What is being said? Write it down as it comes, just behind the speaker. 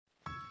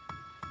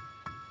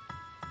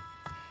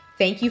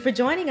Thank you for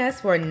joining us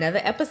for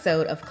another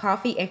episode of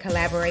Coffee and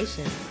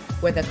Collaborations,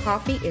 where the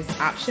coffee is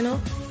optional,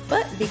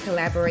 but the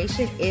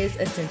collaboration is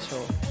essential.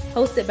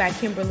 Hosted by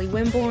Kimberly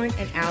Winborn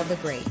and Al the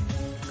Great.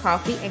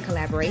 Coffee and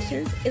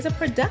Collaborations is a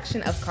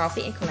production of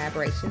Coffee and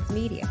Collaborations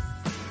Media.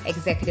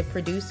 Executive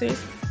producers,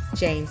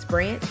 James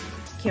Branch,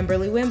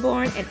 Kimberly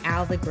Winborn, and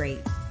Al the Great.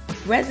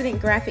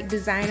 Resident graphic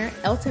designer,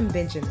 Elton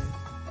Benjamin.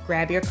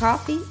 Grab your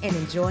coffee and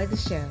enjoy the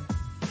show.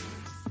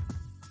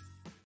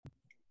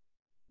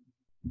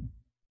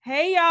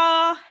 Hey,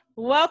 y'all.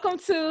 Welcome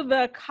to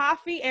the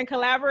Coffee and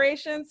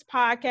Collaborations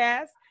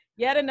podcast.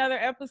 Yet another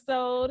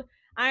episode.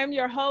 I am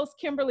your host,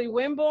 Kimberly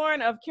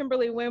Winborn of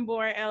Kimberly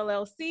Winborn,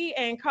 LLC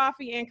and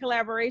Coffee and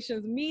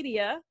Collaborations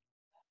Media.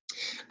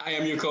 I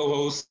am your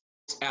co-host,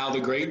 Al the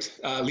Great,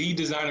 lead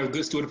designer of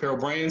Good Steward Apparel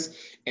Brands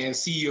and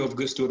CEO of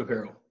Good Steward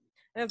Apparel.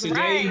 That's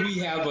Today, right. we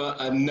have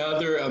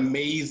another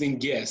amazing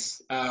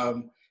guest.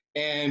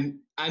 And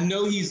I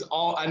know he's an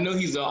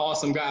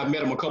awesome guy. I've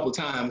met him a couple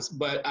times,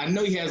 but I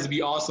know he has to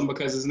be awesome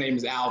because his name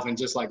is Alvin,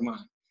 just like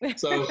mine.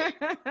 So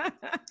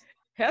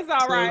that's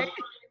all right.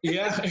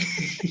 Yeah.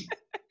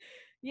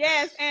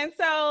 Yes, and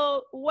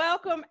so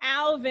welcome,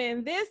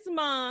 Alvin. This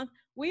month,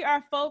 we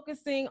are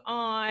focusing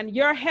on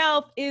your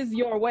health is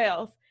your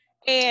wealth.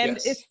 And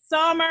Yes. It's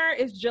summer,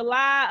 it's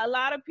July. A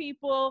lot of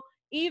people,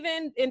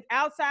 even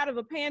outside of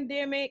a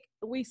pandemic,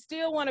 we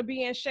still want to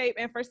be in shape.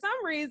 And for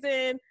some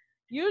reason,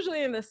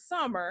 usually in the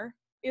summer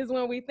is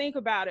when we think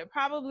about it,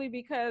 probably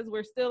because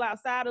we're still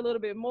outside a little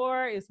bit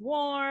more, it's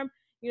warm,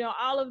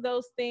 all of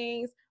those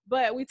things.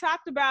 But we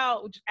talked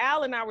about,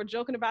 Al and I were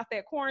joking about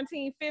that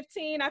quarantine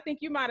 15. I think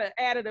you might have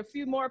added a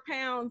few more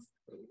pounds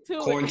to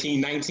Quarantine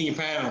 19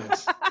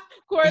 pounds.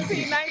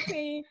 Quarantine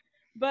 19.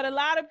 But a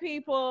lot of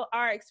people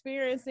are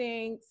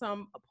experiencing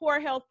some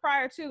poor health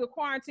prior to the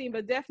quarantine,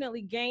 but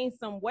definitely gained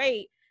some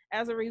weight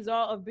as a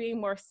result of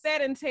being more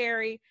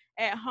sedentary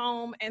at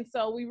home. And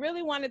so we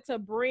really wanted to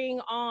bring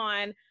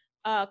on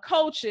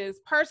coaches,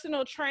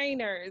 personal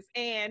trainers,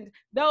 and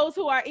those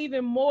who are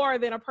even more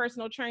than a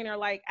personal trainer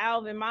like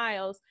Alvin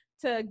Miles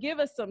to give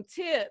us some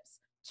tips,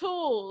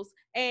 tools,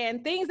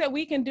 and things that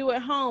we can do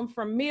at home,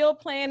 from meal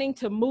planning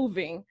to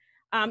moving.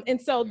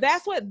 And so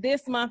that's what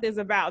this month is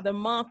about, the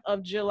month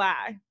of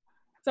July.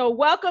 So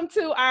welcome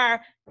to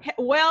our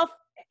Health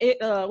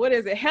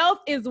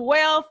is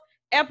Wealth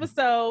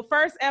episode,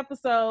 first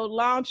episode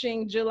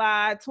launching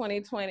July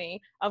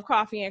 2020 of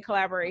Coffee and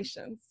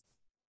Collaborations.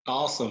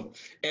 Awesome.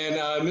 And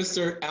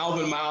Mr.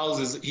 Alvin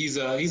Miles he's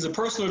a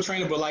personal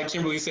trainer, but like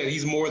Kimberly said,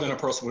 he's more than a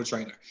personal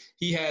trainer.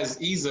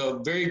 He's a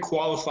very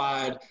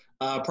qualified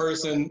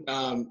person,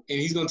 and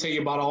he's going to tell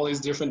you about all his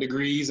different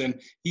degrees. And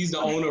he's the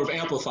owner of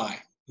Amplify,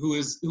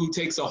 who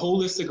takes a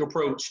holistic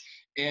approach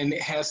and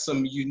has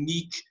some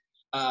unique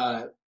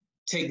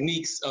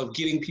techniques of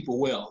getting people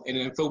well and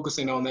then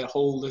focusing on that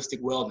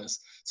holistic wellness.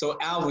 So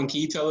Alvin,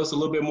 can you tell us a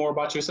little bit more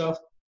about yourself?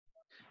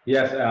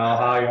 Yes, Al,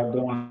 how are you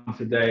doing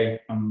today?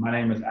 My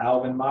name is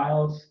Alvin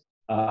Miles.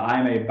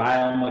 I'm a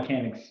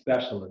biomechanics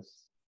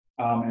specialist.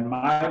 In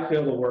my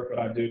field of work, what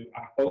I do,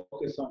 I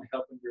focus on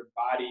helping your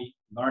body,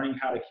 learning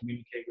how to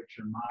communicate with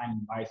your mind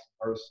and vice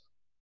versa.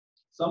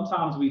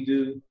 Sometimes we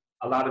do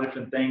a lot of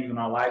different things in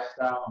our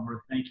lifestyle and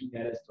we're thinking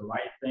that it's the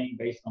right thing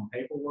based on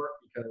paperwork,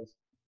 because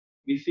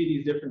we see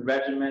these different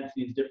regimens,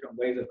 these different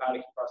ways of how to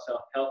keep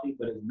ourselves healthy,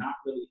 but it's not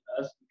really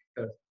us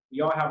because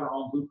we all have our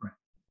own blueprint.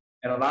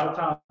 And a lot of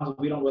times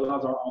we don't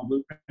realize our own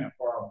blueprint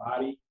for our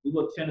body. We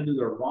will tend to do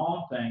the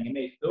wrong thing. It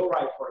may feel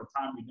right for the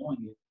time you're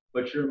doing it,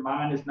 but your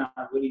mind is not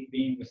really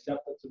being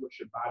receptive to what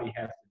your body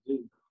has to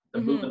do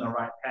to move in the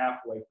right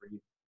pathway for you.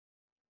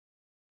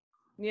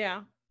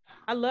 Yeah,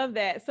 I love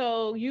that.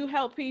 So you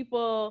help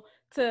people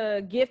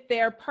to get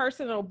their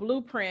personal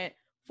blueprint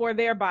for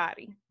their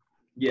body.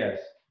 Yes.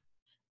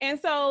 And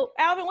so,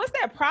 Alvin, what's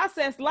that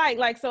process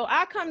like? So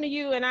I come to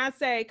you and I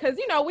say, because,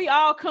 we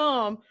all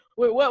come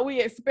with what we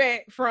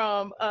expect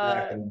from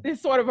this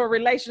sort of a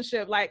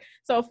relationship.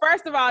 So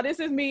first of all,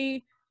 this is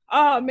me.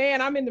 Oh, man,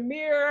 I'm in the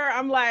mirror.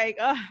 I'm like,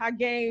 I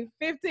gained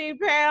 15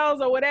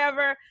 pounds or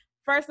whatever.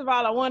 First of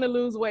all, I want to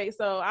lose weight.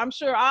 So I'm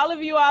sure all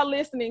of you all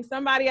listening,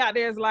 somebody out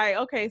there is like,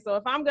 okay, so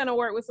if I'm going to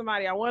work with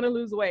somebody, I want to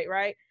lose weight,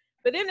 right?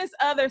 But then there's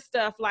other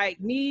stuff like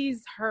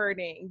knees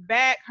hurting,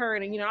 back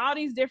hurting, all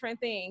these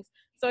different things.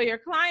 So your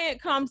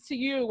client comes to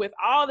you with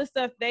all the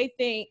stuff they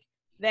think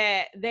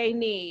that they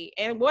need.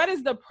 And what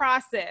is the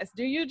process?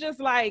 Do you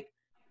just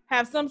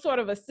have some sort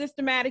of a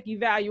systematic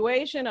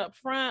evaluation up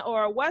front,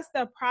 or what's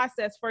the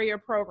process for your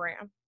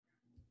program?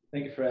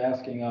 Thank you for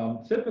asking.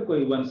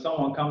 Typically, when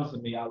someone comes to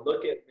me, I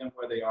look at them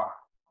where they are.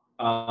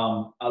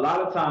 A lot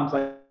of times,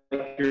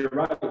 like you're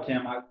right,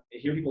 Kim, I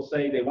hear people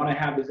say they want to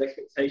have this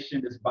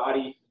expectation, this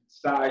body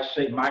size,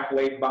 shape,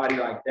 microwave body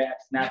like that,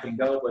 snap and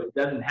go, but it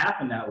doesn't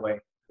happen that way.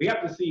 We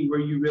have to see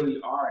where you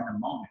really are in the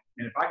moment.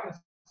 And if I can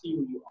see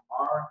where you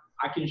are,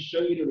 I can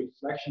show you the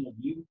reflection of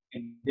you.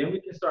 And then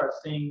we can start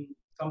seeing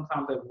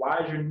sometimes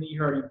why is your knee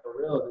hurting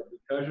for real? Is it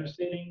because you're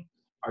sitting?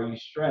 Are you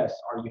stressed?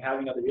 Are you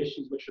having other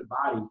issues with your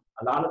body?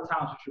 A lot of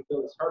times what you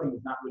feel is hurting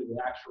is not really the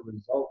actual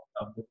result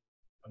of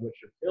what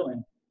you're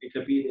feeling. It could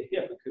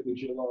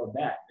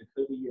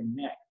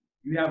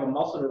you have a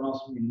muscle that runs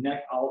from your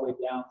neck all the way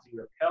down to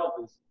your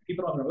pelvis.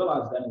 People don't even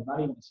realize that it's not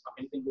even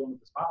anything doing with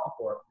the spinal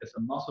cord. It's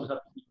a muscle that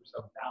helps you keep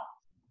yourself balanced.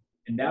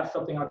 And that's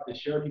something I have to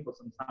share with people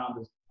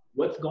sometimes is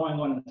what's going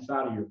on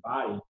inside of your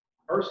body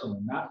personally,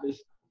 not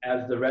just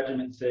as the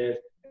regimen says,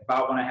 if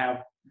I want to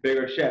have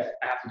bigger chest,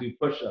 I have to do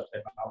push-ups.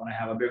 If I want to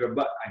have a bigger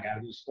butt, I got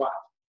to do squats.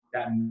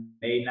 That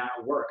may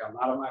not work. A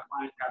lot of my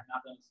clients have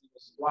not done a single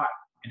squat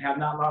and have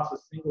not lost a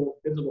single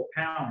physical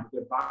pound, but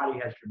their body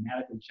has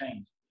dramatically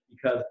changed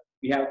because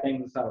we have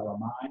things inside of our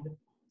mind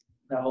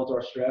that holds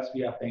our stress.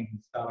 We have things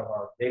inside of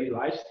our daily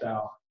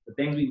lifestyle. The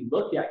things we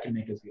look at can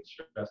make us get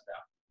stressed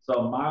out.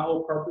 So my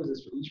whole purpose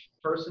is for each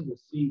person to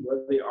see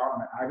where they are on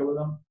the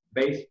algorithm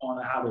based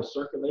on how their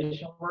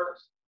circulation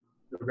works,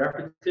 the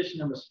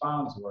repetition and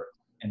response works,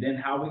 and then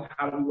how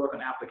do we work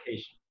on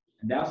application.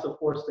 And that's a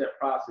 4-step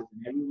process,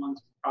 and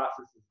everyone's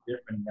process is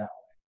different in that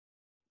way.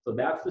 So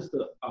that's just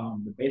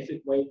the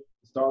basic way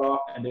to start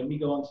off, and then we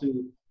go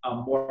into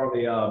more of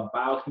a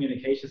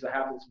biocommunications. I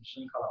have this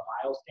machine called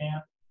a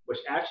bioscan, which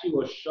actually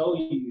will show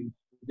you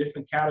the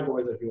different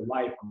categories of your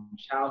life from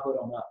childhood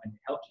on up, and it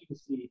helps you to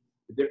see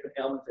the different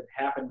elements that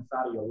happen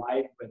inside of your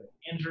life, whether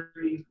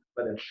injuries,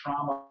 whether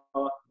trauma,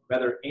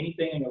 whether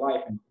anything in your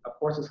life. And of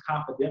course, it's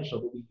confidential,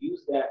 but we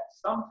use that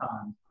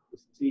sometimes to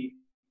see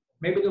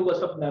maybe there was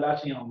something that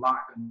actually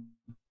unlocked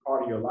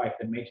part of your life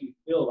that makes you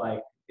feel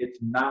like it's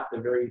not the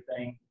very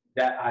thing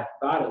that I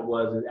thought it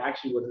was. It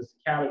actually was this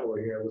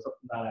category here. It was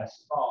something that I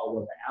saw,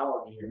 was an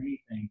allergy or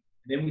anything.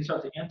 And then we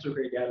start to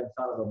integrate that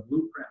inside of a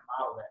blueprint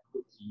model that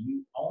fits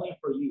you, only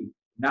for you.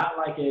 Not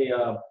like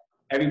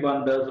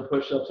everyone does the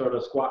push-ups or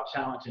the squat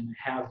challenge and it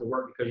has to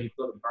work because you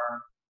feel the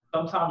burn.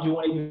 Sometimes you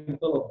won't even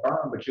feel a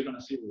burn, but you're going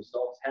to see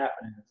results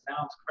happen. And it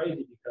sounds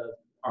crazy because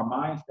our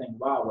minds think,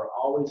 wow, we're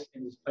always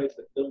in this place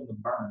of feeling the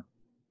burn,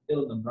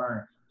 feeling the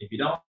burn. If you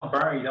don't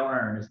burn, you don't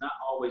earn. It's not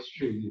always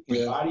true. If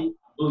your body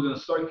moves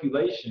in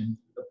circulation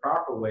the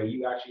proper way,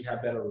 you actually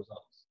have better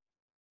results.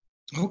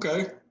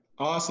 Okay,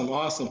 awesome.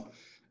 So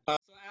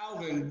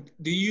Alvin,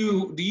 do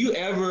you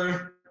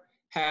ever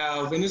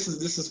have, and this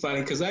is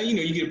funny because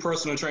you get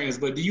personal trainers,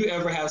 but do you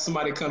ever have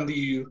somebody come to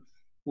you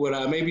with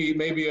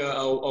maybe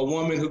a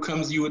woman who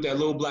comes to you with that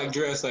little black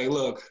dress, like,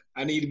 look,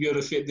 I need to be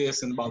able to fit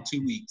this in about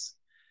 2 weeks?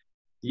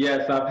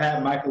 Yes, I've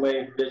had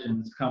microwave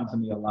visions come to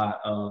me a lot,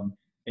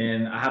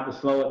 and I have to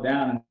slow it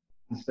down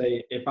and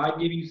say, if I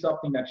give you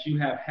something that you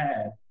have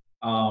had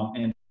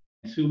in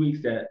 2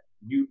 weeks, that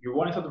you're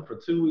wanting something for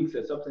 2 weeks,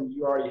 that's something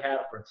you already had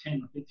for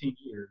 10 or 15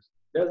 years,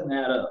 it doesn't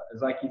add up.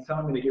 It's like you're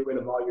telling me to get rid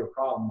of all your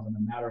problems in a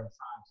matter of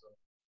time. So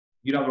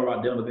you don't go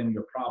about dealing with any of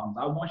your problems.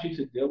 I want you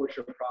to deal with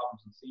your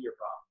problems and see your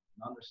problems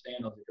and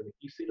understand those, because if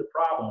you see the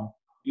problem,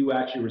 you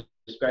actually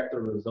respect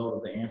the result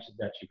of the answers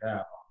that you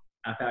have.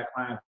 I've had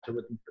clients who are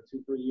with me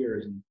for 2-3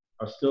 years and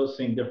are still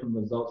seeing different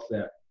results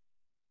that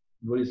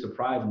really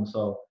surprise them.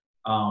 So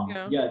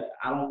I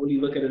don't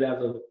really look at it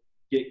as a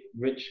get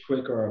rich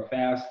quick or a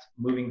fast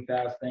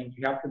thing.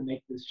 You have to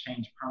make this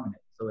change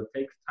permanent. So it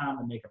takes time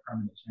to make a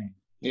permanent change.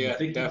 Yeah, it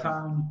took you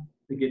time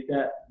to get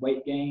that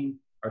weight gain,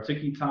 or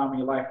took you time in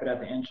your life for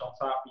that to inch on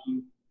top of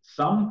you.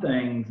 Some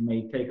things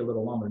may take a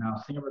little longer. Now,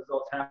 seeing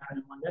results happen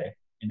in one day,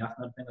 and that's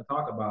another thing to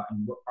talk about,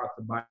 and what parts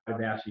of the body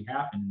that actually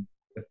happen.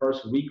 The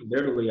first week,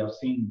 literally, I've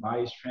seen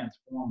bodies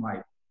transform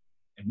like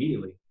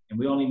immediately, and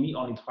we only meet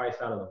twice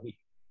out of the week.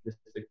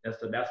 That's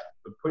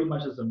pretty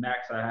much is the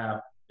max I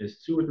have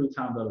is 2 or 3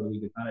 times out of the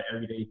week. It's not an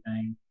everyday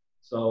thing.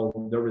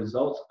 So the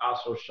results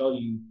also show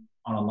you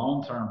on a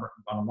long-term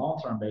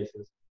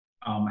basis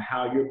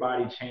how your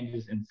body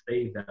changes and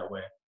stays that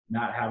way,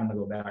 not having to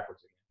go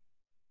backwards again.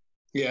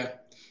 Yeah,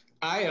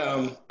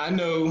 I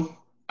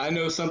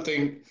know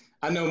something.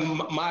 I know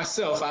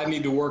myself. I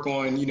need to work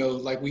on.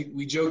 Like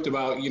we joked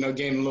about.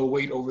 Gaining a little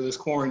weight over this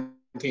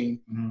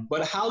quarantine. Mm-hmm.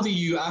 But how do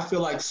you? I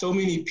feel like so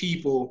many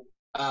people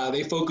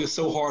they focus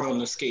so hard on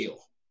the scale.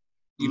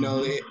 And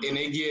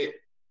they get.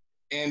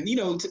 And,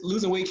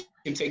 losing weight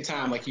can take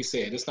time, like you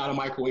said. It's not a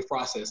microwave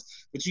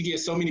process. But you get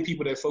so many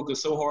people that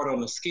focus so hard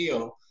on the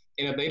scale,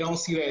 and if they don't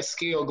see that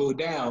scale go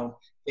down,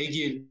 they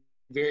get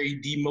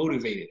very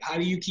demotivated. How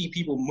do you keep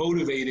people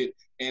motivated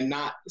and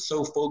not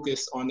so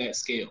focused on that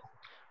scale?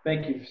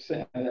 Thank you.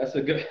 That's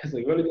a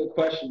really good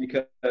question,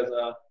 because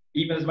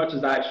even as much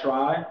as I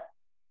try,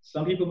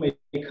 some people may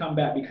come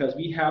back because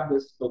we have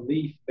this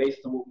belief based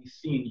on what we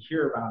see and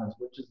hear around us,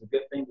 which is a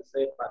good thing to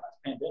say about this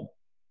pandemic.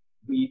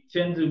 We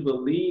tend to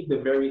believe the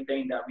very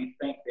thing that we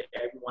think that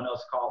everyone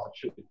else calls a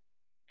truth.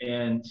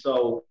 And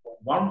so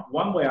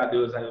one way I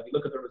do is we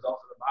look at the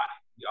results of the body.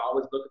 We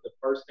always look at the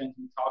first things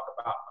we talk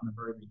about from the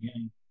very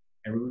beginning,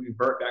 and we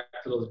revert back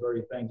to those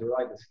very things. We're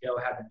like, the scale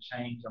hasn't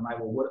changed. I'm like,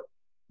 well,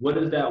 what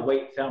is that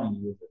weight telling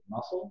you? Is it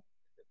muscle?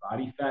 Is it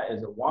body fat?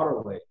 Is it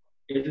water weight?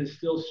 Is it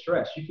still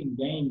stress? You can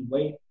gain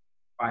weight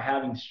by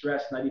having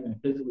stress not even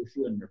physically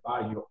feel in your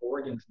body. Your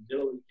organs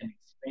literally can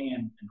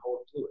expand and hold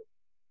fluid.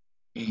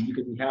 And you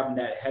could be having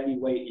that heavy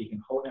weight. You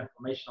can hold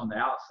inflammation on the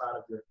outside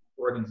of your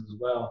organs as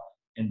well.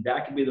 And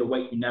that could be the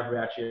weight you never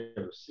actually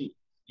ever see.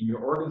 And your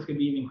organs could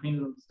be even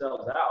cleaning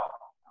themselves out.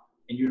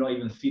 and you don't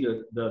even see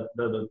the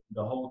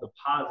whole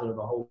deposit or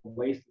the whole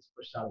waste is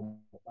pushed out of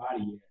the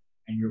body yet.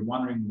 And you're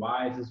wondering,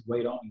 why is this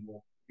weight on you?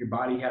 Well, your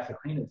body has to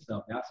clean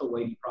itself. That's a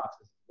weighty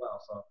process as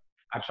well. So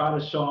I try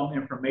to show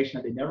them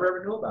information that they never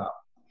ever knew about.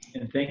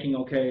 And thinking,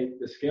 okay,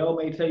 the scale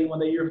may tell you one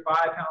day you're 5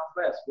 pounds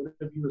less. What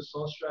if you were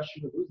so stressed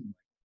you were losing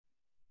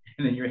weight?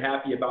 And then you're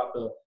happy about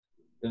the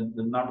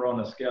number on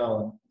the scale.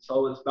 And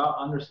so it's about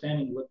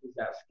understanding, what does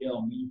that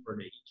scale mean for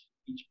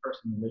each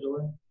person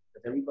individually,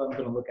 because everybody's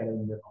going to look at it in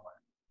a different way.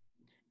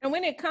 And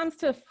when it comes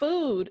to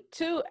food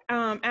too,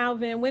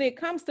 Alvin, when it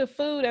comes to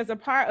food as a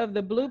part of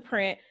the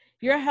blueprint,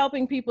 you're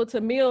helping people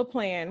to meal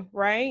plan,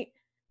 right?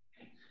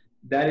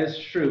 That is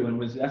true. And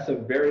that's a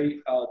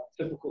very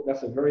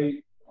that's a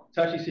very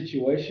touchy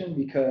situation,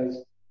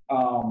 because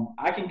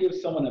I can give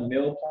someone a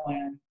meal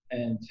plan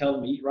and tell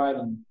them to eat right,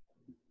 and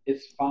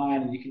it's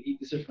fine, and you can eat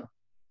this different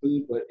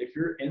food. But if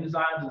your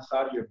enzymes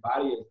inside of your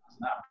body is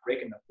not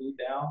breaking the food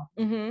down,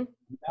 no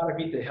matter if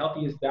you eat the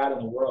healthiest diet in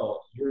the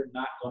world, you're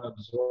not going to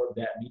absorb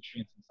that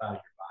nutrients inside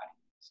of your body.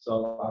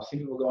 So I've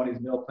seen people go on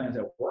these meal plans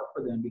that work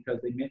for them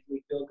because they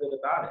mentally feel good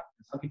about it.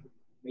 And some people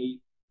may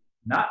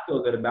not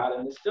feel good about it,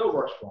 and it still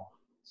works for them.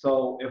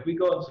 So if we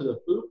go into the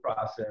food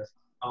process,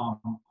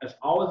 it's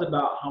always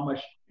about how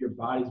much your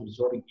body's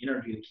absorbing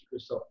energy to keep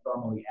yourself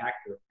thermally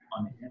active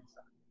on the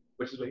inside,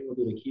 which is what people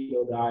do the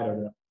keto diet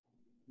or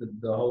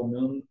the whole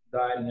moon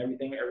diet and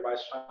everything. Everybody's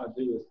trying to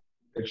do is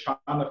they're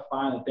trying to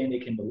find the thing they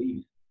can believe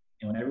in.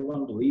 And when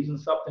everyone believes in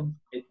something,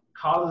 it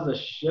causes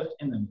a shift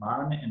in the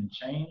environment and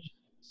change.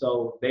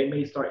 So they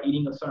may start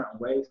eating a certain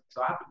way.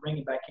 So I have to bring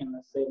it back in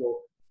and say,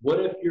 well, what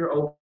if you're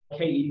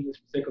okay eating this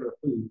particular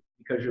food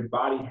because your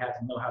body has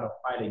to know how to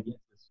fight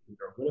against this food?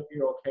 Or what if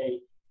you're okay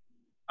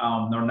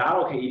or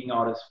not okay eating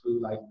all this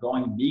food, like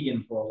going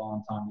vegan for a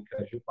long time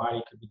because your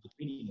body could be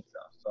defeating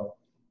itself? So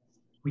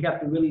we have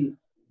to really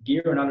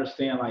gear and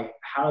understand, like,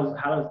 how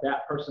does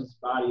that person's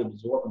body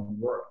absorb and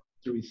work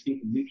to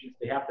receive the nutrients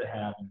they have to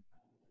have, and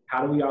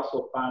how do we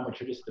also find what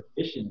you're just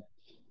deficient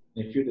in?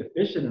 And if you're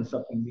deficient in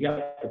something, you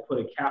have to put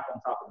a cap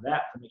on top of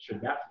that to make sure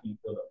that's being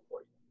filled up for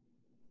you.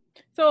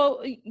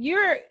 So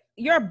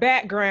your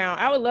background,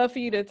 I would love for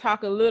you to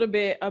talk a little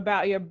bit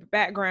about your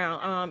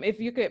background. If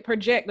you could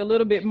project a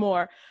little bit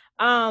more,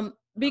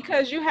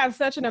 because you have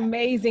such an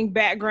amazing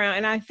background,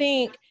 and I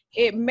think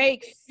it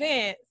makes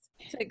sense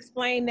to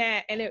explain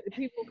that, and if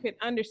people could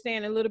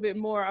understand a little bit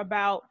more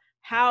about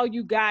how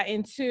you got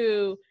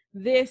into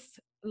this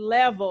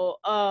level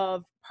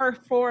of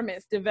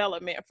performance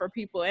development for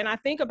people. And I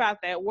think about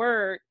that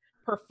word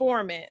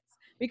performance,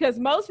 because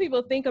most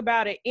people think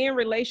about it in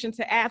relation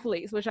to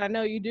athletes, which I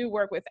know you do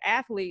work with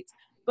athletes,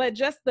 but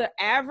just the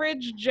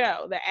average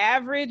Joe, the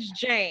average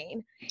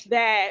Jane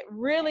that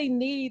really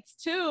needs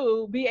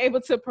to be able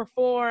to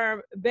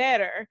perform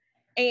better.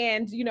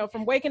 And, you know,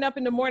 from waking up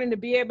in the morning to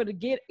be able to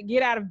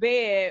get out of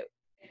bed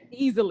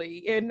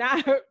easily and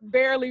not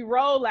barely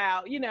roll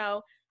out, you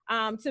know,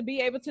 to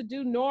be able to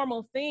do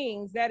normal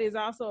things, that is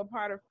also a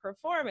part of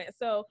performance.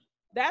 So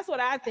that's what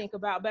I think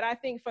about. But I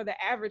think for the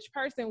average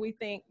person, we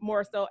think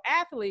more so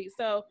athletes.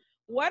 So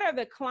what are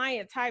the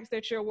client types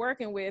that you're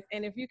working with?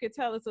 And if you could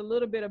tell us a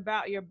little bit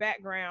about your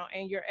background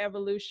and your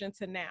evolution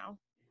to now.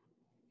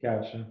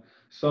 Gotcha.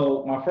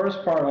 So my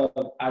first part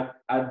of,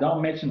 I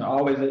don't mention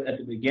always at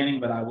the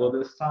beginning, but I will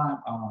this time.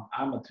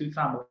 I'm a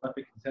 2-time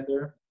Olympic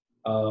contender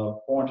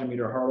of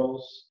 400-meter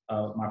hurdles.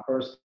 My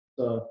first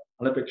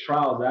Olympic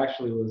trials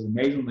actually was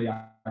amazingly,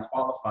 I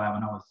qualified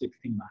when I was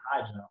 16 in the high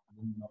jump. I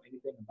didn't know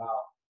anything about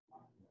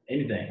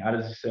anything. I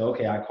just said,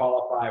 okay, I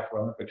qualified for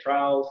Olympic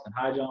trials and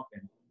high jump,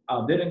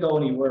 and didn't go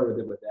anywhere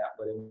with that,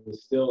 but it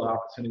was still an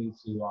opportunity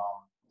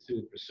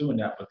to pursue in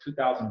that. But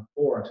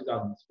 2004 and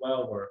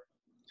 2012 were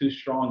 2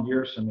 strong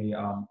years for me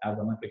as an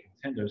Olympic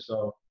contender.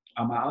 So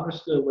I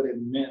understood what it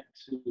meant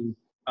to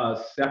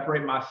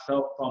separate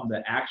myself from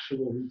the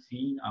actual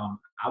routine.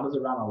 I was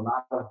around a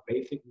lot of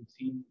basic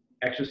routine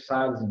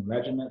exercises and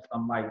regimens.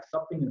 I'm like,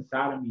 something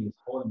inside of me is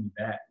holding me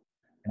back,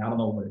 and I don't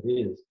know what it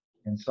is.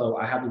 And so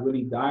I had to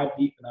really dive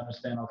deep and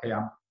understand, okay,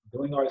 I'm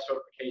doing all these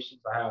certifications.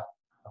 I have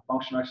a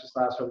functional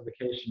exercise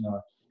certification,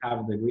 I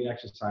have a degree in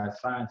exercise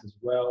science as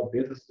well,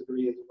 business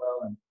degree as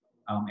well,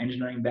 and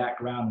engineering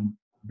background, and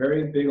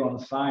very big on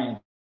science.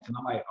 And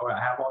I'm like, all right,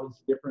 I have all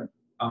these different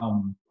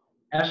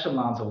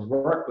echelons of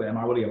work, but am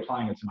I really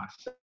applying it to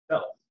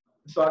myself?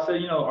 So I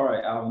said, all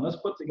right, Alvin, let's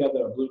put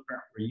together a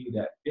blueprint for you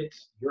that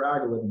fits your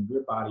algorithm,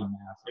 your body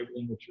mass,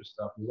 everything with your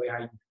stuff, the way how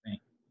you think,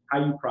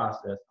 how you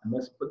process, and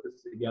let's put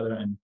this together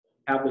and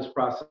have this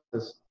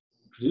process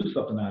produce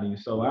something out of you.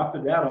 So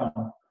after that,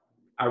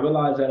 I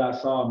realized that I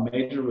saw a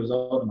major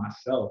result in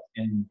myself.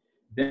 And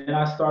then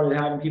I started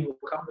having people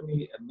come to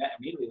me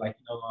immediately, like,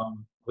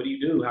 what do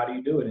you do? How do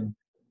you do it? And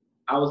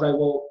I was like,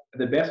 well,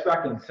 the best way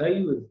I can tell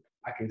you is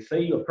I can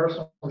say you're a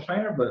personal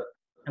trainer, but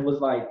it was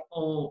like,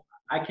 oh,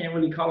 I can't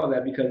really call it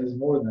that because it's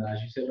more than that,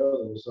 as you said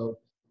earlier. So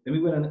then we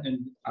went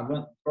and I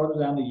went further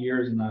down the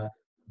years, and I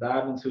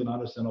dived into and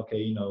understand,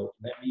 okay,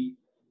 let me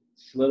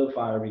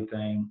solidify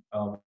everything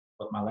of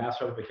but my last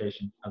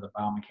certification as a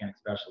biomechanics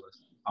specialist,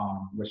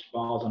 which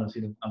falls under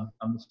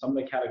some of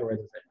the categories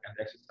as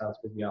exercise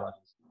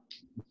physiologist.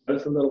 But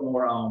it's a little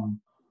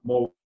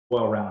more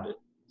well-rounded.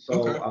 So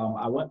Okay.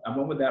 I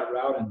went with that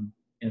route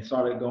and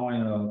started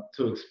going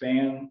to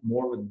expand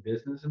more with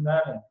business in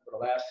that. And for the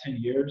last 10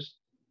 years,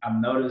 I've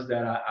noticed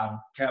that I've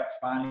kept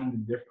finding the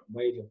different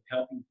ways of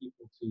helping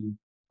people to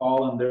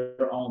fall in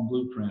their own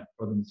blueprint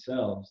for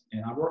themselves.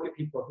 And I work with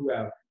people who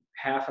have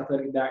past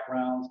athletic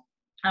backgrounds.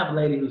 I have a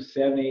lady who's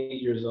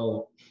 78 years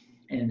old,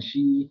 and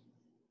she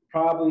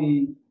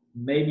probably,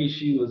 maybe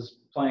she was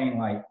playing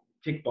like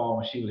kickball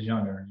when she was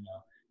younger,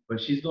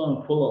 but she's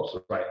doing pull-ups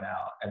right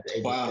now at the age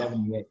of Wow.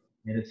 78.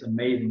 And it's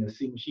amazing to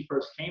see. When she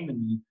first came to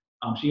me,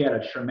 she had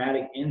a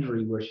traumatic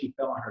injury where she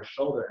fell on her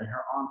shoulder and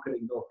her arm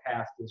couldn't go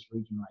past this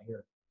region right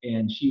here.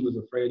 And she was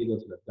afraid to go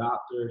to the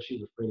doctor. She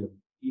was afraid to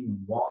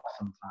even walk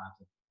sometimes.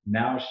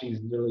 Now she's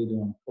literally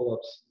doing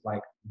pull-ups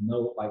like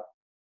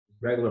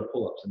regular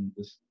pull-ups, and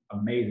it's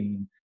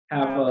amazing.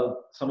 Have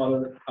some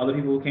other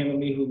people who came to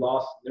me who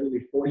lost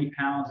literally 40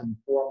 pounds in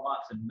 4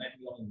 months and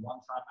maybe only one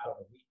time out of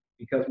a week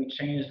because we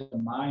changed the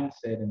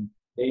mindset, and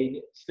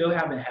they still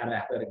haven't had an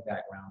athletic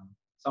background.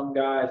 Some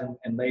guys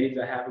and ladies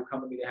that have who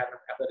come to me, they have an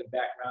athletic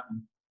background,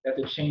 and they have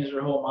to change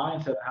their whole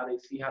mindset of how they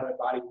see how their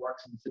body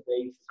works in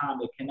today's time.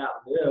 They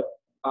cannot live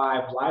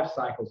 5 life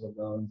cycles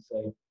ago and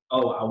say,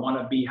 oh, I want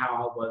to be how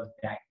I was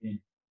back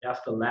then. That's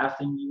the last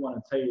thing you want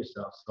to tell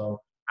yourself. So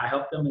I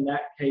help them in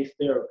that case.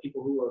 There are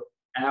people who are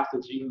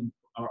athletes, even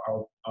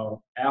are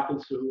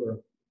athletes who are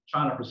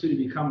trying to pursue to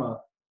become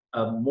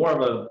a more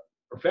of a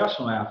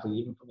professional athlete,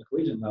 even from the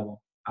collegiate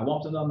level. I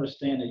want them to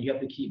understand that you have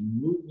to keep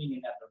moving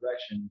in that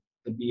direction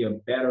to be a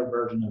better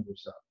version of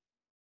yourself.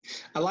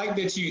 I like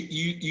that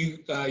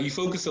you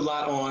focus a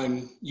lot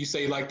on, you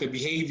say, like the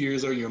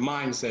behaviors or your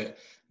mindset,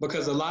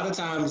 because a lot of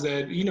times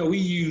that, we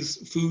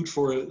use food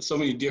for so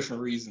many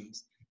different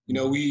reasons.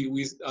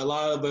 We a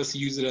lot of us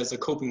use it as a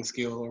coping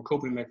skill or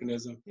coping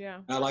mechanism. Yeah.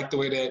 And I like the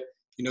way that,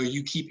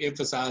 you keep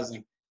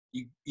emphasizing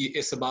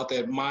it's about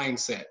that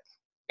mindset.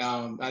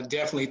 I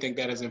definitely think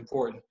that is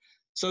important.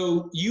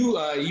 So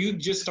you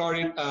just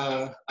started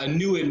a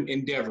new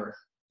endeavor,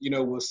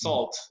 with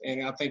salt,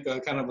 and I think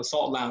kind of a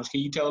salt lounge.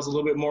 Can you tell us a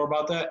little bit more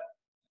about that?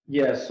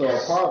 Yes. So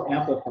a part of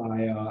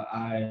Amplify,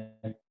 I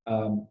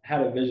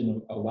had a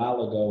vision a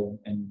while ago,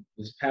 and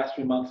this past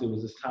 3 months, it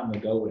was just time to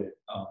go with it.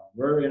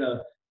 We're in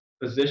a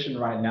position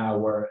right now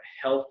where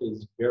health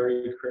is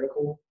very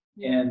critical.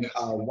 Yeah. And Yes.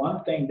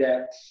 one thing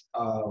that's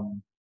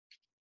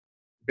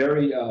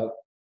very,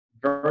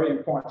 very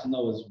important to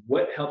know is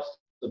what helps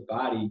the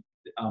body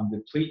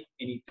deplete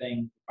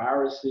anything,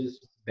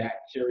 viruses,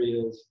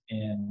 bacteria,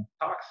 and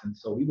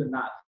toxins. So we would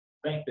not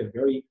think that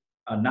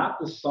not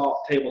the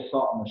table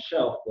salt on the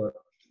shelf, but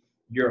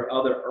your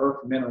other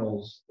earth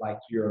minerals like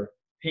your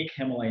pink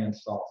Himalayan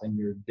salts and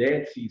your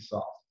Dead Sea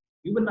salts.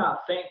 We would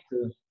not think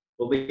to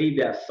believe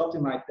that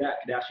something like that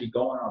could actually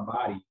go in our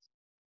bodies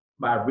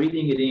by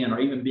breathing it in or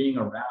even being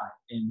around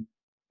it and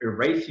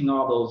erasing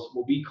all those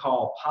what we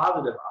call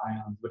positive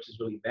ions, which is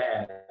really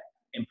bad,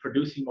 and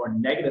producing more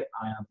negative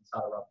ions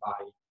inside of our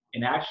body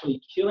and actually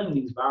killing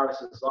these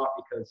viruses off,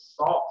 because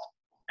salt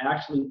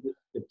actually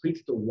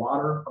depletes the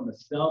water from the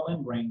cell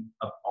membrane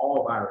of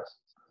all viruses,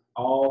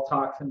 all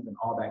toxins, and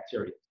all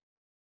bacteria.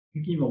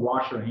 You can even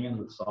wash your hands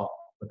with salt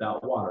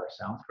without water. It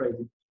sounds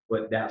crazy,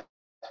 but that's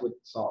what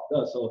salt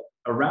does. So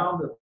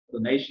around the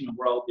nation and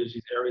world, there's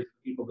these areas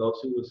that people go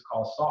to. It's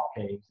called salt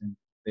caves, and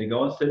they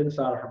go and sit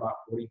inside for about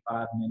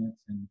 45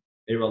 minutes, and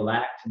they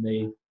relax and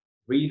they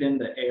breathe in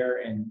the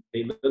air, and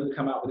they literally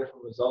come out with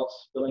different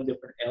results, feeling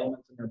different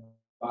elements in their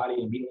body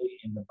immediately,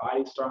 and the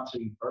body starts to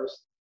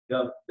reverse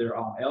their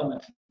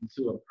elements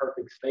into a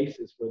perfect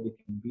stasis where they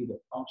can be the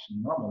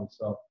function normally.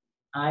 So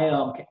I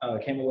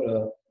came up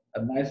with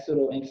a nice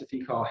little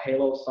entity called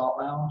Halo Salt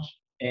Lounge,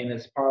 and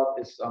it's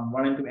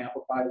running through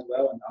Amplify as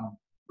well. And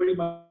pretty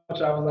much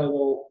I was like,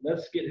 well,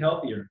 let's get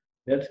healthier.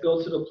 Let's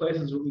go to the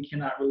places where we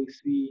cannot really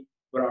see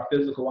with our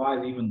physical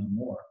eyes even the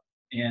more.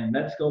 And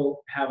let's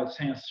go have a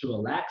chance to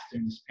relax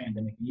during this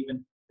pandemic, and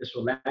even this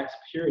relaxed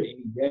period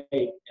any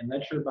day, and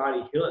let your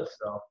body heal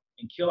itself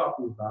and kill off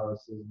these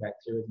viruses,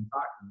 bacteria, and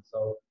toxins.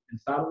 So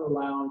inside of the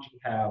lounge, you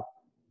have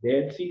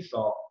Dead Sea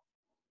salt,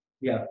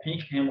 you have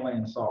pink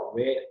Himalayan salt,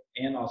 red,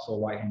 and also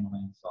white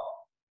Himalayan salt.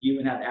 You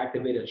even have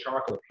activated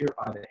charcoal to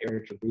purify the air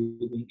that you're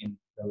breathing. And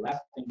the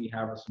last thing we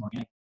have are some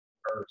organic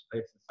herbs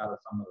placed inside of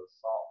some of the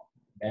salt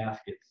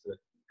baskets to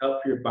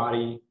help your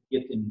body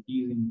get the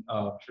infusing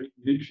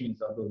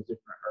nutrients of those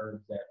different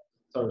herbs that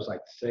sort of like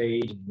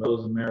sage and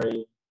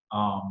rosemary,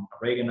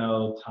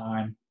 oregano,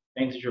 thyme,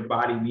 things that your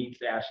body needs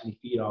to actually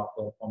feed off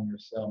of from your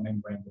cell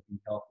membrane to be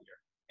healthier.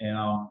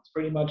 And it's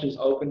pretty much just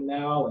open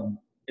now, and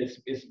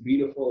it's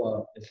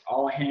beautiful. It's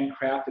all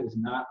handcrafted. It's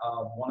not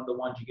one of the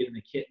ones you get in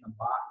the kit in the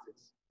box.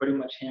 It's pretty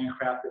much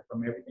handcrafted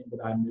from everything that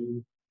I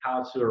knew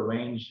how to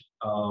arrange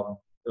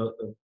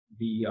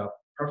the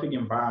perfect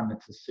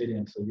environment to sit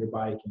in so your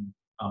body can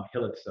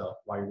heal itself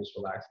while you're just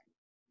relaxing.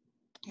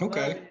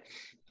 Okay.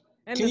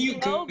 And Can the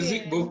you,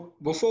 slogan,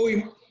 before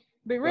we,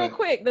 But real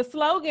quick, the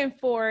slogan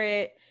for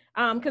it,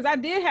 because I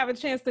did have a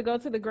chance to go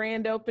to the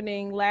grand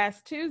opening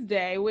last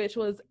Tuesday, which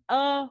was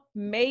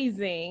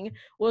amazing.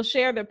 We'll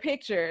share the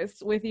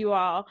pictures with you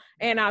all,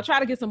 and I'll try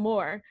to get some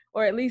more,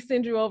 or at least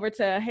send you over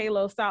to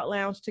Halo Salt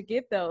Lounge to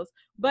get those.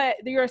 But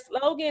your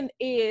slogan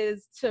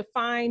is to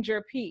find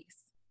your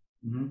peace.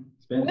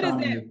 What does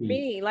that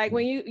mean? Like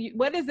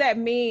what does that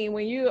mean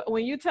when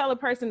you tell a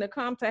person to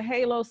come to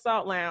Halo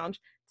Salt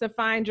Lounge to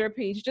find your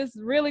peace? Just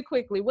really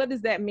quickly, what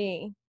does that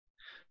mean?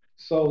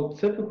 So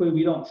typically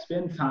we don't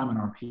spend time in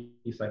our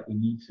peace like we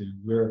need to.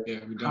 We're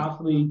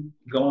constantly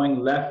going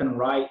left and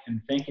right and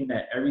thinking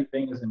that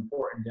everything is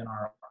important in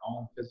our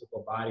own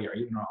physical body or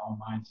even our own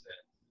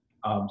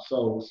mindset.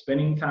 So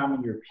spending time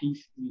in your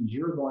peace means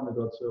you're going to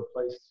go to a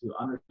place to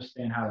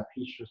understand how to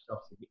piece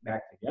yourself to get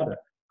back together.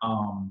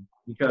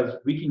 Because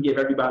we can give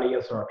everybody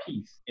else our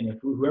peace. And if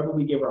whoever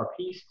we give our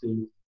peace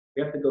to,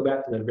 we have to go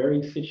back to the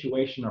very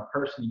situation or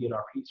person to get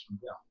our peace from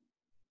them.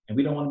 And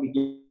we don't want to be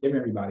giving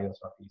everybody else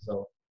our peace.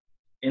 So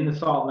in the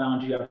Salt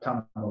Lounge, you have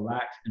time to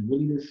relax and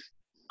really just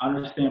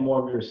understand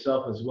more of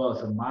yourself as well.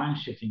 It's a mind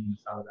shifting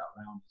inside of that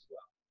lounge as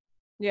well.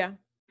 Yeah.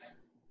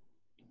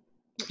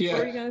 Yeah. What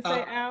were you going to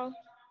say, Al?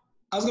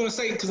 I was going to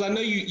say, because I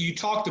know you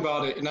talked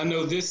about it, and I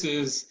know this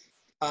is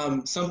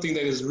something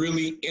that is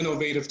really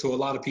innovative to a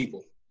lot of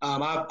people.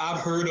 I've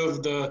heard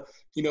of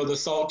the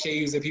salt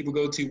caves that people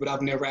go to, but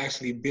I've never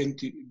actually been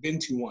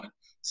to one.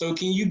 So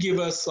can you give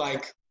us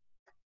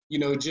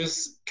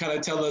just kind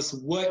of tell us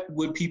what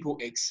would people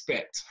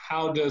expect?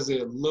 How does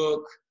it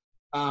look?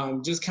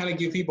 Just kind of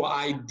give people an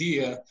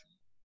idea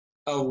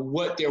of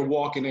what they're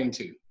walking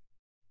into.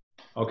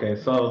 Okay,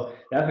 so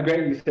that's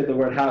great. You said the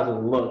word, how does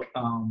it look?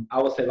 I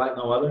would say like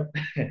no other.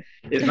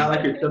 It's not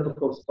like your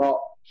typical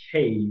salt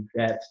cave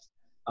that's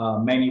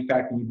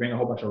manufactured. You bring a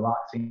whole bunch of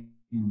rocks in,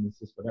 and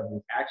this is whatever.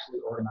 It's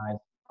actually organized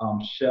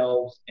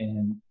shelves,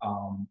 and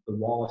the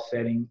wall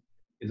setting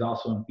is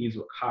also infused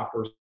with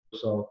copper.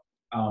 So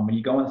when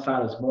you go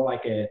inside, it's more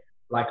like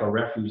a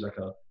refuge, like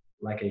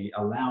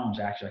a lounge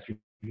actually. Like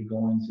you're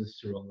going just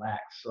to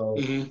relax. So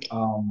then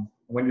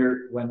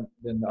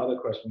the other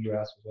question you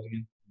asked was what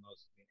again?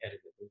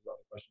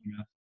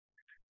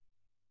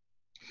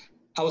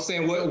 I was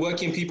saying, what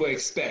can people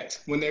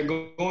expect when they're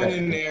going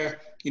in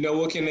there?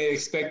 What can they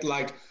expect?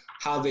 Like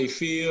how they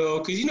feel?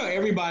 Because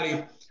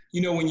everybody,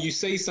 when you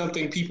say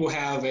something, people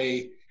have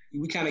we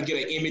kind of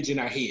get an image in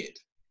our head.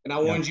 And I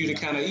wanted you to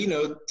kind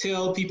of,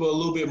 tell people a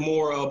little bit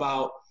more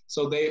about,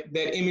 so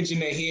that image in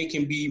their head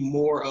can be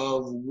more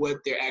of what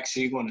they're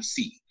actually going to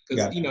see.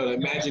 Because, the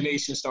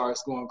imagination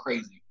starts going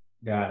crazy.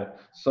 Got it.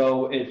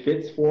 So it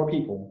fits 4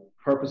 people,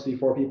 purposely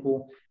 4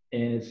 people,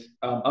 and it's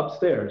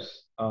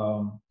upstairs.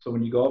 So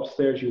when you go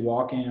upstairs, you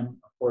walk in,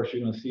 of course,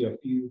 you're going to see a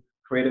few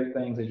creative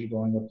things as you're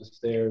going up the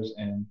stairs,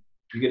 and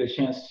you get a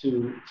chance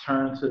to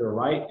turn to the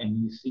right,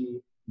 and you see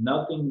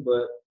nothing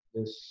but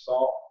this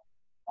salt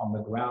on the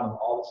ground of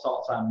all the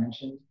salts I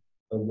mentioned.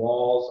 The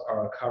walls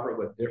are covered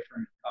with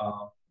different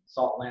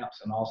salt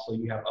lamps, and also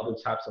you have other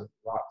types of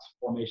rocks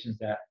formations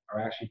that are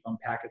actually from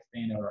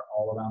Pakistan that are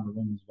all around the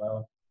room as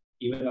well,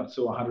 even up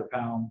to a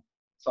 100-pound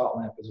salt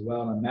lamp as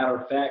well. And a matter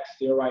of fact,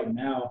 still right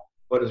now,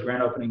 for this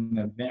grand opening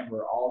event,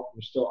 we're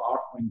still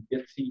offering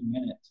 15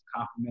 minutes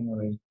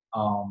complimentary.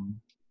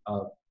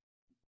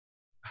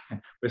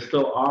 We're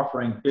still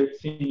offering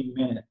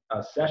 15-minute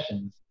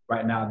sessions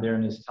right now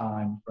during this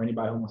time for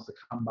anybody who wants to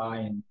come by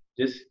and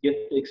just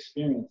get the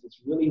experience.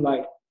 It's really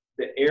like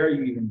the air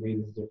you even breathe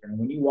is different. And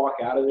when you walk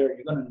out of there,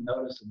 you're going to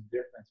notice a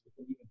difference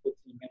within even 15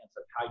 minutes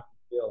of how you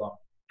feel.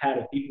 Had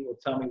a few people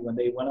tell me when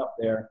they went up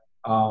there,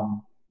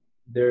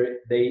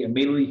 they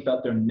immediately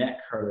felt their neck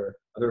hurt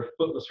or their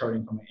foot was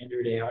hurting from an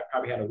injury they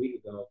probably had a week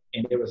ago.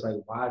 And it was like,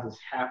 why is this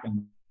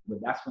happening? But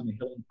that's when the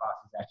healing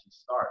process actually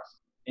starts.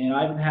 And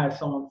I even had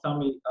someone tell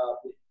me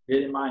they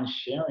didn't mind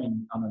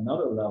sharing on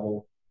another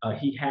level.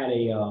 He had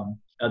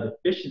a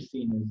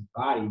deficiency in his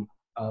body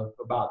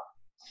for about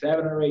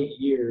 7 or 8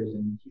 years.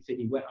 And he said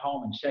he went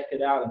home and checked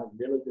it out and it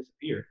really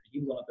disappeared. He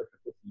was on there for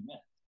 15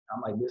 minutes.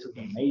 I'm like, this is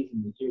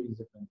amazing to hear these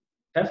different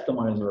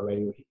testimonies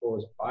already where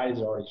people's bodies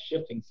are already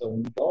shifting. So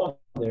when you go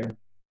in there,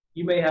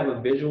 you may have a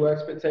visual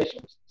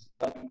expectation,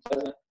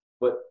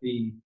 but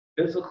the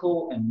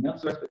physical and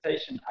mental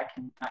expectation, I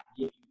cannot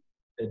give you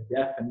the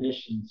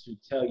definition to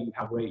tell you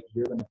how great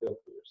you're going to feel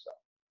for yourself.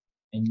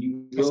 And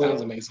you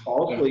will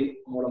fall asleep,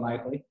 more than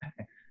likely.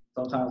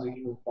 Sometimes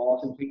people fall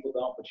asleep, people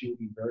don't, but you'll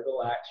be very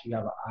relaxed. You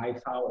have an eye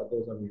towel that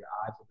goes over your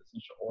eyes with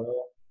essential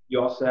oil. You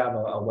also have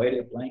a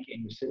weighted blanket,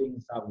 and you're sitting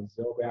inside of a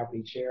zero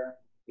gravity chair.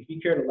 If you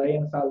care to lay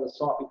inside of the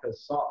salt,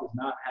 because salt does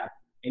not have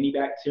any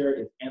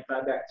bacteria, it's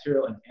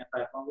antibacterial and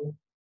antifungal.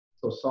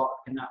 So salt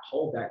cannot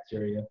hold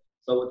bacteria.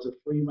 So it's a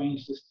free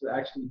range just to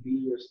actually be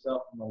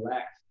yourself and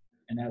relax.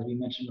 And as we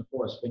mentioned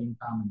before, spending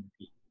time in your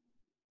peace.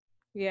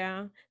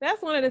 Yeah,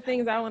 that's one of the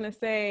things I want to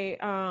say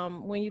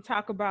when you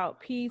talk about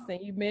peace,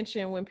 and you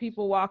mentioned when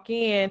people walk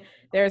in,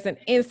 there's an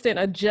instant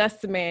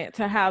adjustment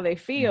to how they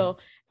feel.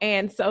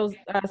 And so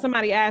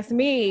somebody asked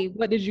me,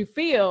 what did you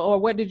feel or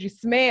what did you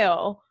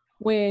smell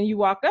when you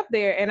walked up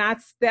there. And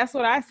that's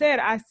what I said.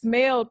 I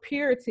smelled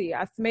purity.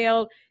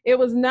 It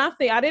was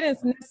nothing. I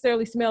didn't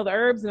necessarily smell the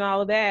herbs and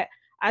all of that.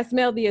 I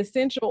smelled the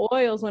essential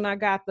oils when I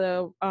got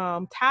the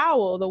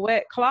towel, the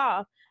wet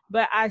cloth,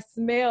 but I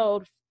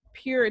smelled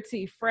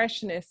purity,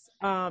 freshness,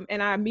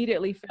 and I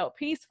immediately felt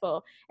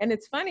peaceful. And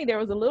it's funny, there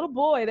was a little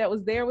boy that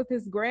was there with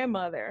his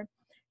grandmother.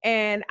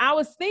 And I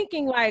was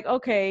thinking like,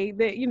 okay,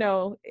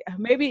 that,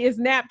 maybe it's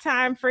nap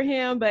time for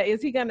him, but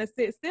is he going to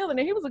sit still? And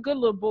he was a good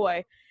little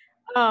boy.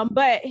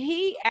 But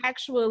he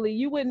actually,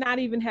 you would not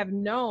even have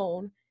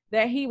known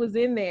that he was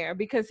in there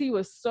because he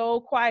was so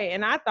quiet.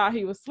 And I thought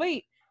he was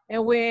asleep.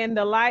 And when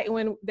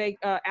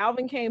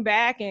Alvin came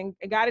back and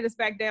guided us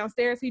back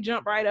downstairs, he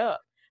jumped right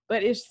up.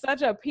 But it's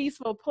such a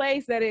peaceful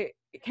place that it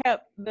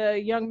kept the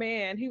young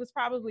man, he was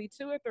probably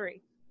 2 or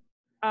 3.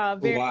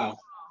 Very, wow.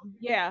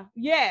 Yeah.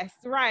 Yes.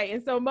 Right.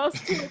 And so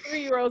most 2 or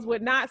 3-year-olds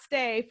would not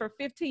stay for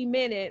 15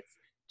 minutes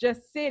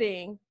just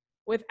sitting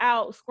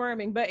without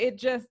squirming. But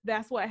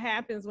that's what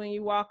happens when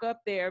you walk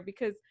up there,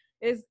 because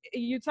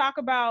you talk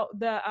about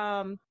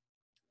the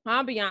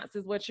ambiance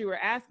is what you were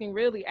asking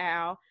really,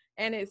 Al.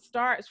 And it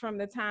starts from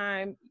the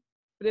time,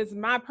 this is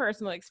my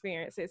personal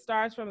experience. It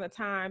starts from the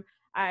time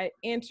I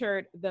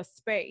entered the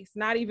space,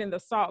 not even the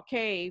Salt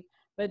Cave,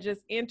 but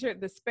just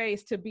entered the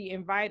space to be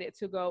invited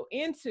to go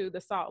into the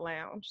Salt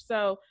Lounge.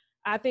 So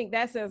I think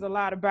that says a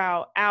lot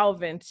about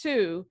Alvin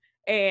too,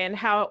 and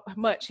how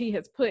much he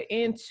has put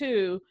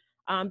into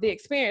the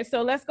experience.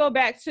 So let's go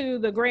back to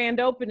the grand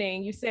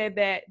opening. You said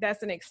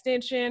that's an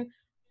extension.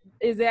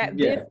 Is that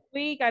this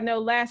week? I know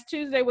last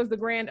Tuesday was the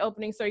grand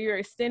opening, so you're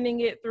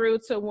extending it through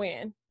to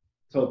when?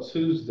 So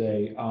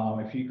Tuesday,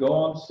 if you go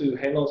on to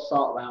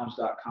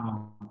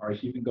halosaltlounge.com, or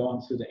if you can go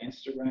onto the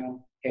Instagram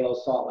Halo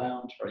Salt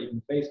Lounge, or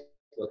even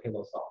Facebook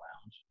Halo Salt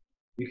Lounge,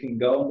 you can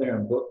go in there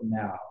and book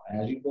now.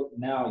 And as you book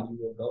now, you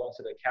will go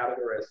into the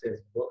category that says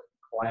book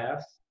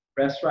class.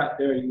 Press right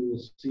there, you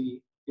will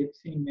see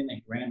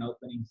 15-minute grand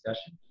opening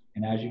session.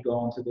 And as you go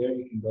onto there,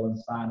 you can go and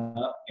sign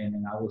up, and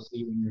then I will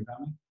see when you're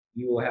coming.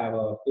 You will have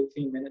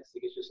 15 minutes to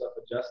get yourself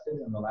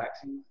adjusted and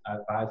relaxing. I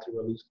advise to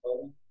release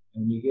clothing.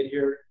 And when you get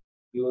here,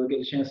 you will get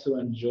a chance to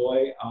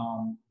enjoy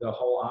the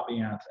whole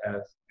ambiance,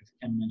 as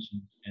Kim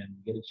mentioned, and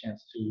get a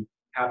chance to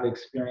have the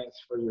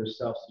experience for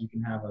yourself so you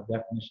can have a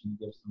definition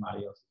to give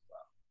somebody else as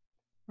well.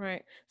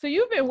 Right. So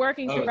you've been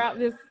working throughout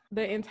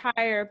the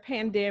entire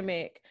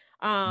pandemic,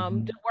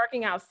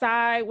 working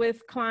outside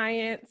with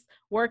clients,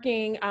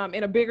 working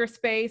in a bigger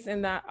space,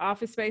 in the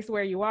office space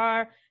where you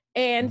are.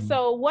 And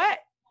so what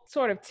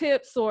sort of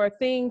tips or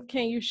things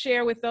can you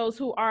share with those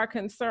who are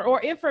concerned,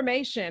 or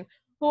information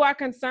who are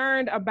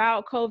concerned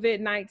about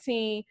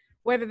COVID-19,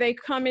 whether they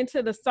come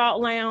into the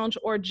Salt Lounge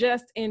or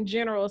just in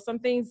general, some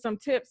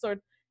tips or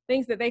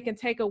things that they can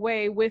take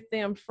away with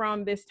them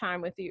from this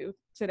time with you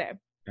today?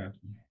 Gotcha.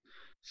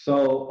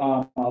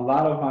 So a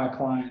lot of my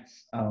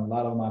clients, a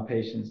lot of my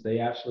patients, they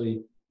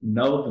actually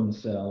know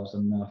themselves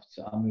enough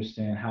to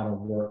understand how to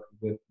work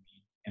with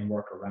me and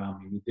work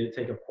around me. We did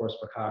take, of course,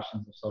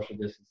 precautions of social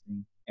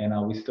distancing,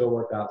 and we still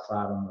worked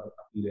outside on a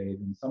few days.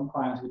 And some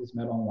clients we just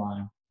met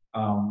online.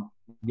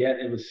 Yet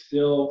it was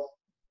still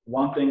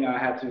one thing I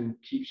had to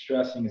keep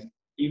stressing is,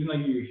 even though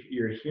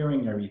you're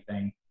hearing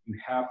everything, you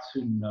have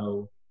to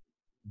know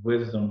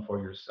wisdom for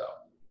yourself.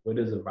 What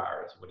is a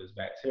virus? What is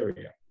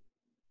bacteria?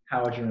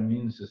 How is your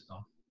immune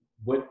system?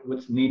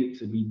 What's needed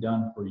to be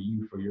done for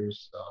you, for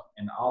yourself?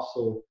 And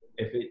also,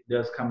 if it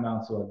does come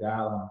down to a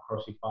guideline, of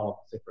course, you follow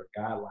particular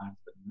guidelines,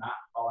 but not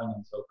falling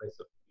into a place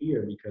of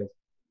fear, because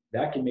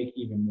that can make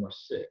you even more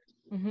sick.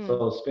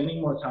 So spending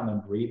more time to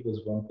breathe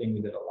was one thing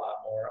we did a lot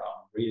more,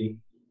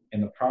 breathing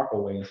in the proper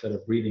way instead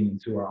of breathing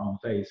into our own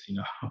face.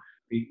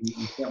 We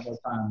spent more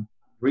time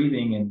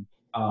breathing and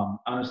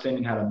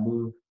understanding how to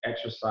move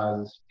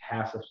exercises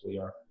passively,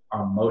 or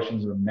our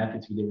motions or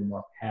methods we did with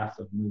more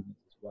passive movements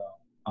as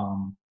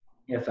well.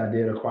 Yes, I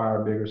did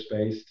acquire a bigger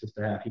space just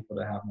to have people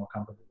to have more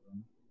comfortable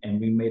room,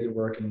 and we made it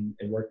work, and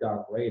it worked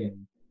out great.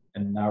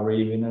 And now we're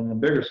even in a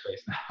bigger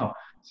space now.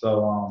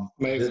 So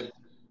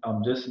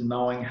just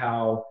knowing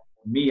how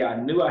I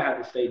knew I had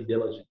to stay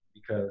diligent,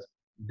 because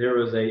there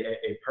was a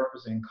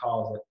purpose and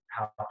cause of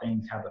how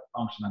things had to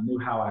function. I knew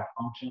how I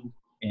functioned,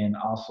 and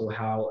also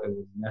how it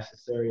was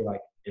necessary. Like,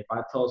 if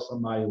I told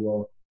somebody,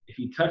 well, if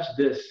you touch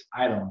this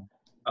item,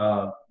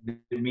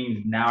 it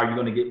means now you're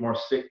going to get more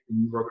sick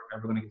than you were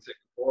ever going to get sick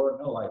before.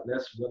 No, like,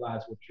 let's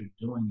realize what you're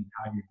doing and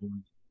how you're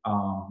doing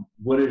it.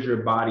 What is your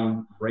body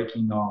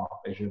breaking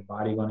off? Is your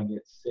body going to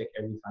get sick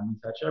every time you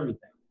touch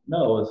everything?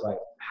 No, it's like,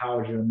 how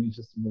is your immune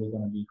system really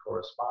going to be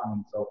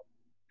corresponding? So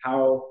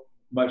how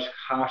much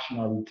caution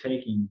are we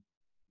taking,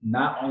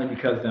 not only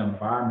because the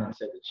environment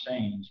said to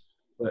change,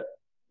 but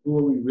who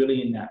are we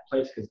really in that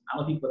place? Because I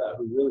know people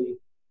who really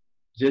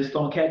just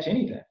don't catch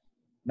anything,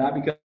 not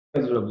because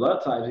of the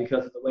blood types,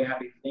 because of the way how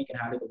they think and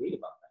how they believe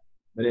about that.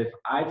 But if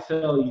I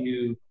tell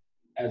you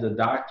as a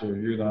doctor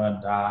you're going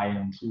to die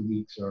in 2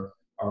 weeks or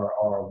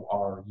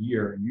a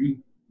year, and you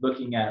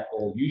looking at,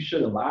 oh, you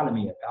shouldn't lie to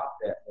me about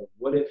that. But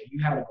what if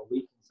you had a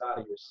belief inside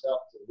of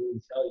yourself to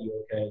really tell you,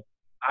 okay,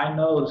 I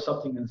know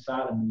something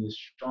inside of me is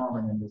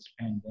stronger than this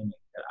pandemic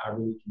that I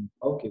really can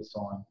focus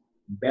on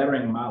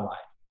bettering my life.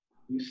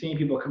 We've seen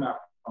people come out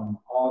from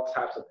all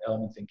types of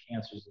ailments and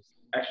cancers, just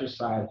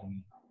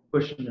exercising,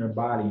 pushing their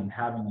body, and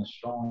having a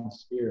strong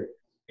spirit.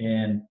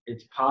 And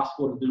it's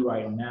possible to do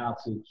right now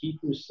to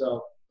keep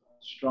yourself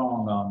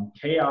strong.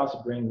 Chaos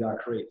brings out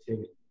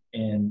creativity.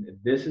 And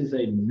this is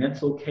a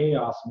mental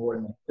chaos more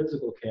than a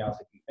physical chaos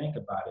if you think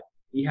about it.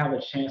 We have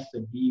a chance to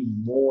be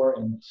more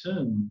in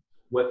tune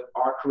with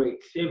our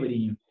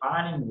creativity and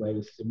finding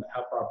ways to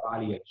help our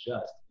body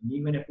adjust. And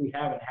even if we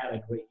haven't had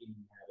a great eating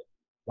habit,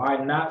 why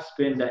not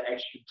spend that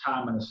extra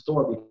time in the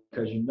store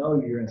because you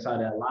know you're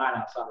inside that line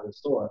outside of the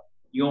store.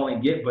 You only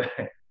get but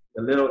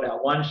that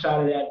one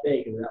shot of that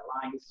day because that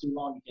line gets too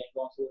long, you can't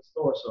go into the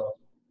store. So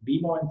be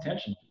more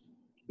intentional.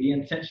 Be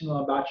intentional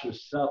about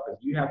yourself. If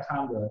you have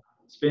time to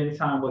spend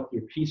time with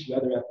your peace,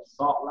 whether at the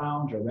Salt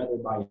Lounge or whether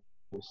by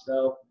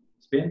yourself,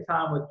 spend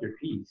time with your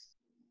peace.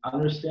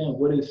 Understand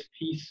what is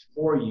peace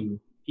for you.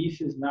 Peace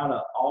is not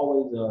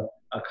always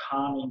a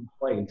calming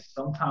place.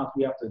 Sometimes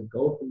we have to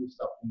go through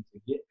something to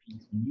get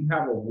peace. When you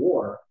have a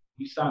war,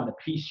 you sign the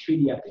peace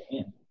treaty at the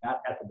end,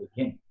 not at the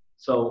beginning.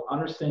 So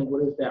understand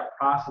what is that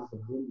process of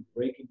really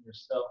breaking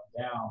yourself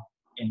down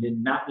and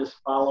then not just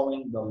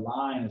following the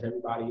line as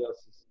everybody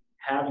else is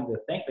having to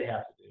think they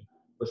have to do,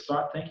 but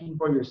start thinking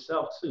for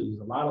yourself too. There's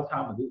a lot of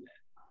time to do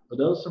that. So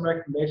those are some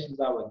recommendations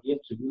I would give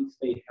to really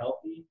stay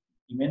healthy.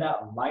 You may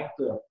not like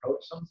the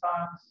approach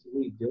sometimes to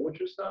really deal with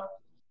yourself,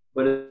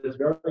 but it's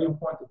very, very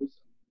important to do so.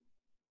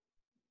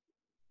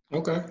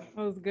 Okay. That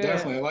was good.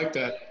 Definitely, I like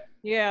that.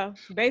 Yeah.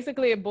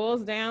 Basically, it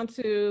boils down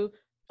to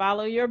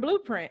follow your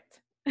blueprint.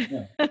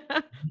 Yeah.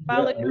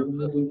 Follow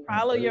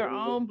your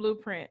own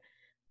blueprint.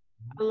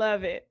 I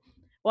love it.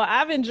 Well,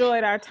 I've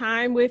enjoyed our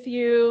time with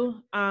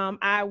you.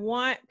 I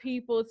want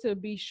people to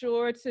be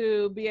sure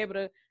to be able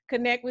to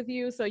connect with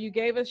you. So you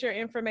gave us your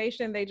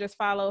information. They just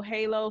follow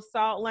Halo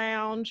Salt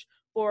Lounge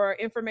for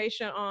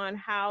information on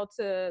how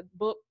to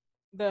book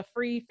the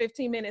free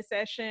 15-minute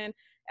session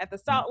at the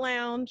Salt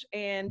Lounge,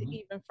 and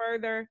even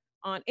further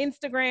on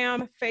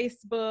Instagram,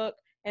 Facebook,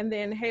 and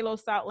then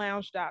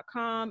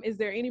halosaltlounge.com. Is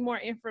there any more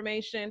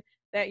information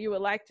that you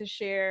would like to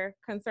share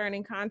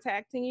concerning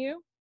contacting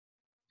you?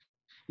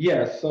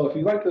 Yes. So if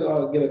you'd like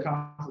to get a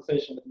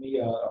consultation with me,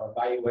 or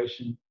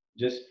evaluation,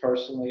 just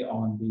personally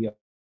on the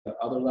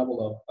other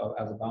level of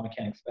as a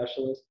biomechanics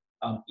specialist,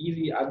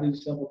 easy. I do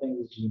simple things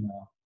with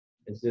Gmail.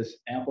 It's just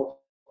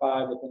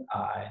amplify with an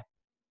I,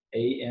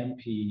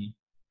 AMPLIFI,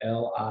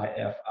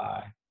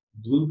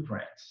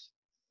 blueprints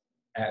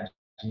at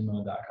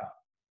gmail.com.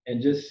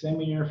 And just send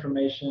me your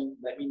information.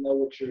 Let me know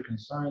what your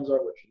concerns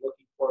are, what you're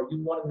looking for.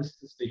 You wanted this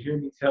just to hear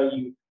me tell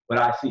you what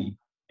I see.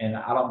 And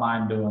I don't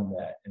mind doing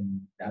that.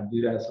 And I do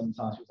that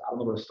sometimes. I don't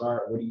know where to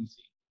start. What do you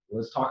see?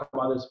 Let's talk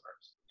about this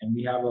first. And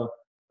we have a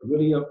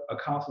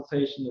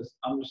consultation to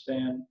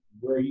understand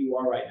where you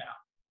are right now.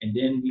 And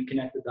then we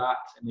connect the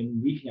dots, and then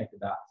we connect the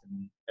dots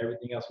and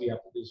everything else we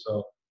have to do.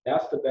 So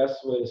that's the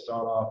best way to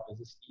start off, is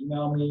just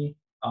email me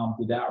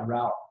through that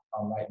route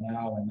right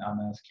now. And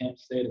as Kim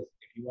said, if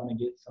you want to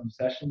get some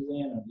sessions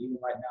in, or even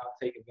right now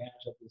take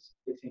advantage of this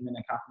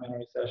 15-minute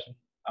complimentary session,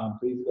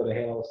 please go to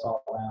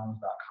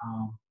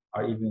halosaltlounge.com,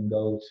 or even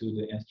go to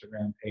the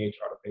Instagram page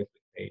or the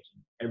Facebook page,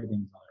 and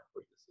everything's on there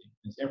for you to see.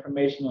 There's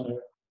information on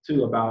there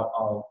too about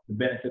the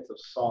benefits of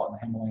salt and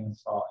Himalayan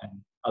salt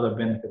and other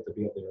benefits to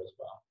be up there as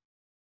well.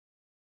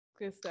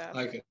 Good stuff. I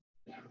like it.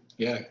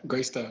 Yeah,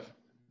 great stuff.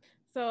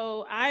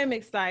 So I am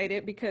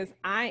excited because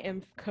I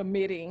am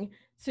committing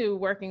to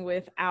working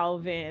with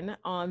Alvin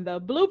on the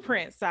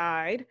blueprint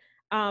side.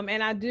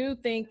 And I do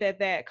think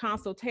that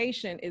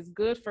consultation is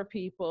good for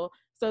people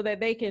so that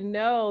they can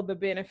know the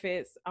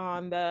benefits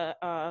on the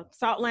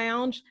Salt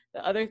Lounge,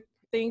 the other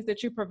things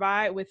that you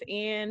provide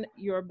within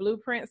your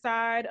blueprint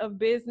side of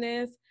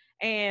business,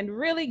 and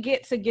really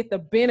get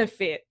the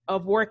benefit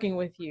of working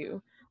with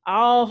you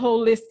all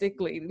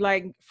holistically,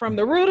 like from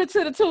the rooter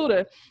to the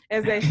tutor,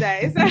 as they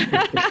say.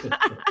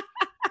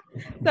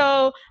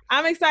 So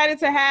I'm excited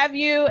to have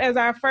you as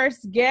our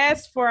first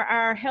guest for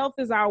our Health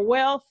is Our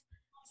Wealth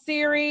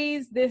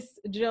series this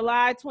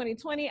July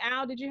 2020.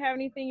 Al, did you have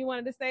anything you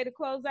wanted to say to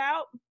close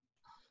out?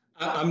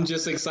 I'm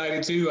just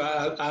excited too.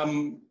 I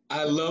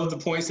love the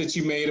points that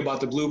you made about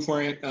the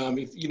blueprint.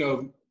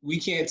 We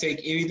can't take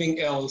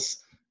anything else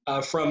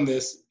from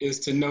this,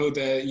 is to know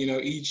that,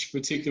 each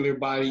particular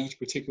body, each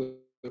particular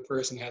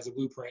person has a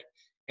blueprint,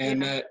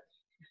 and that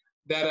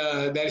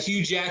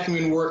Hugh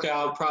Jackman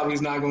workout probably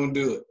is not going to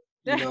do it.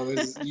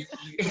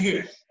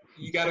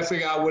 You got to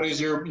figure out what is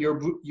your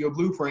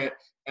blueprint,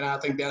 and I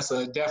think that's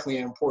definitely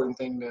an important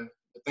thing to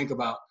think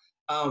about.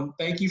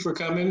 Thank you for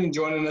coming and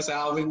joining us,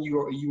 Alvin. You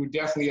were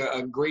definitely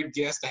a great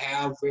guest to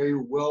have, very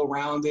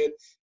well-rounded,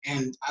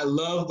 and I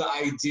love the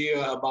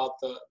idea about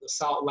the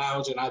Salt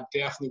Lounge, and I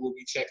definitely will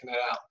be checking that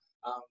out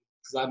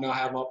because I know I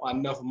have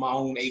enough of my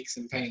own aches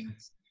and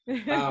pains.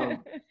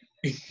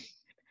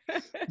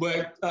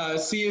 But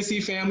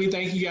CSC family,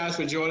 thank you guys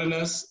for joining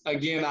us.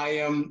 Again, I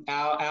am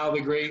Al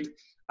the Great.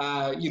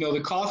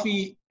 The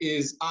coffee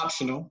is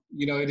optional.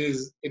 It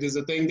is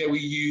a thing that we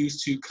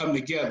use to come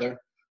together.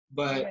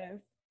 But yes.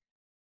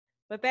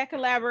 But that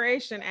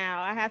collaboration,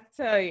 Al, I have to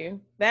tell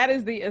you, that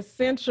is the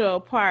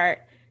essential part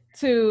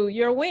to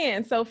your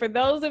win. So for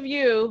those of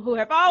you who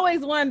have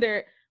always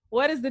wondered,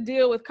 what is the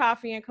deal with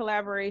coffee and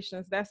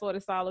collaborations? That's what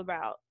it's all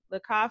about. The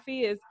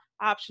coffee is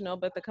optional,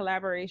 but the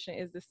collaboration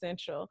is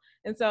essential.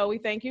 And so we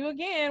thank you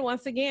again.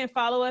 Once again,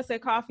 follow us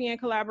at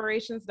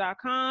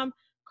coffeeandcollaborations.com,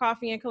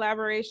 Coffee and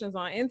Collaborations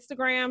on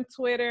Instagram,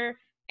 Twitter,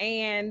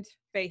 and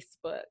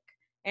Facebook.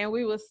 And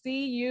we will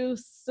see you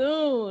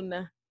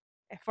soon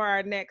for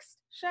our next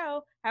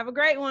show. Have a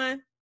great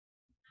one.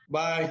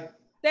 Bye.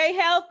 Stay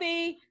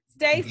healthy,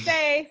 stay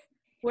safe,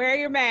 wear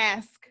your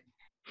mask.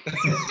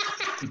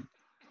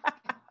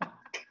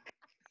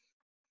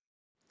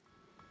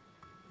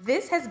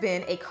 This has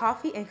been a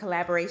Coffee and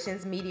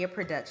Collaborations media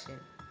production.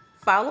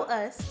 Follow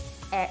us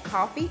at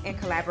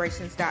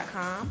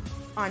coffeeandcollaborations.com,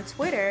 on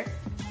Twitter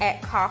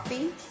at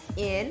coffee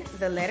in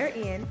the letter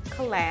N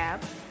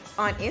collab,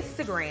 on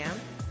Instagram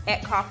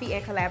at Coffee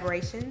and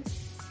Collaborations,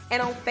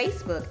 and on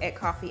Facebook at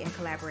Coffee and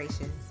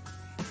Collaborations.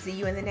 See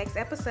you in the next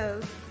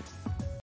episode.